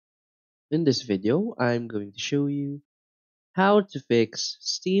In this video, I'm going to show you how to fix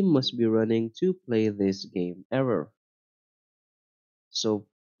Steam must be running to play this game error. So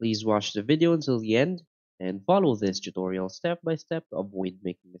please watch the video until the end and follow this tutorial step by step to avoid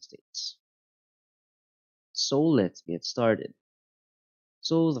making mistakes. So let's get started.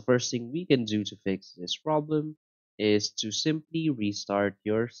 So the first thing we can do to fix this problem is to simply restart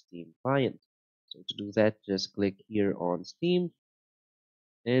your Steam client. So to do that, just click here on Steam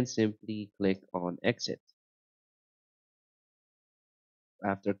and simply click on exit.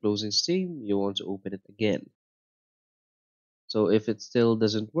 After closing Steam, you want to open it again. So if it still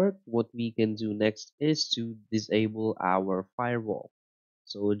doesn't work, what we can do next is to disable our firewall.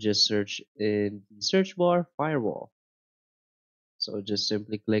 So just search in the search bar firewall. So just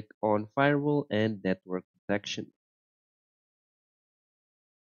simply click on firewall and network protection.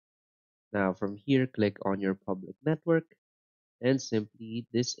 Now from here, click on your public network and simply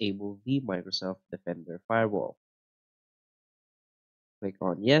disable the Microsoft Defender firewall. Click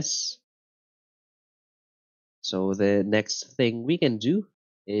on yes. So the next thing we can do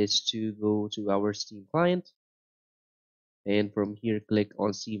is to go to our Steam client. And from here, click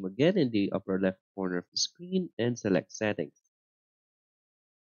on Steam again in the upper left corner of the screen and select Settings.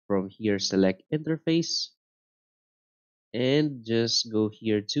 From here, select Interface and just go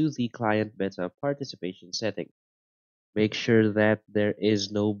here to the Client Beta Participation setting. Make sure that there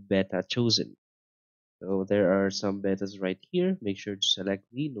is no beta chosen. So there are some betas right here. Make sure to select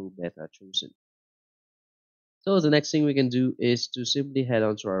the No Beta Chosen. So the next thing we can do is to simply head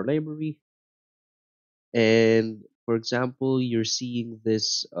onto our library. And for example, you're seeing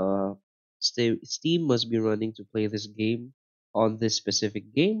this Steam must be running to play this game on this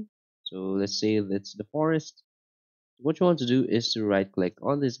specific game. So let's say that's the forest. What you want to do is to right click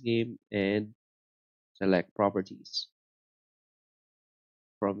on this game and select properties.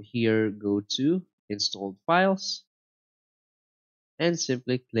 From here, go to installed files and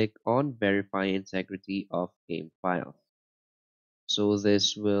simply click on verify integrity of game files. So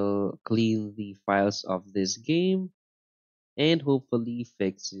this will clean the files of this game and hopefully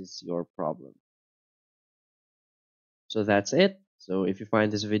fixes your problem. So that's it. So if you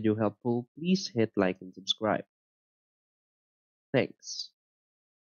find this video helpful, please hit like and subscribe. Thanks.